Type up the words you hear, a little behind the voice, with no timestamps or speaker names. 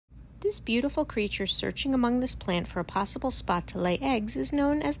This beautiful creature searching among this plant for a possible spot to lay eggs is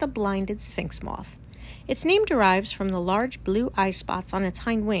known as the blinded sphinx moth. Its name derives from the large blue eye spots on its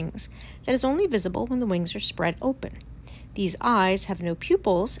hind wings that is only visible when the wings are spread open. These eyes have no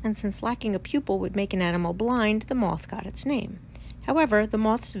pupils, and since lacking a pupil would make an animal blind, the moth got its name. However, the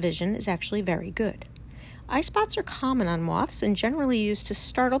moth's vision is actually very good. Eye spots are common on moths and generally used to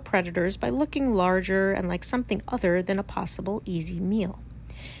startle predators by looking larger and like something other than a possible easy meal.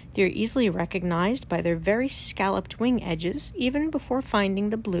 They are easily recognized by their very scalloped wing edges, even before finding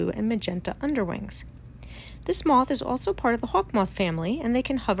the blue and magenta underwings. This moth is also part of the hawk moth family, and they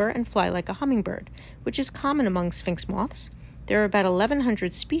can hover and fly like a hummingbird, which is common among sphinx moths. There are about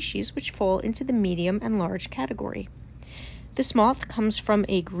 1,100 species which fall into the medium and large category. This moth comes from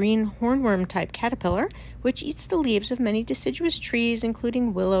a green hornworm-type caterpillar, which eats the leaves of many deciduous trees,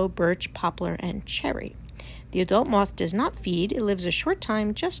 including willow, birch, poplar, and cherry. The adult moth does not feed. It lives a short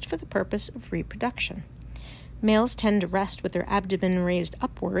time just for the purpose of reproduction. Males tend to rest with their abdomen raised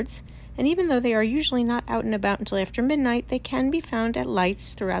upwards, and even though they are usually not out and about until after midnight, they can be found at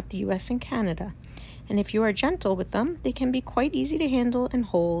lights throughout the U.S. and Canada. And if you are gentle with them, they can be quite easy to handle and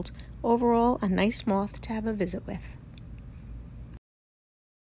hold. Overall, a nice moth to have a visit with.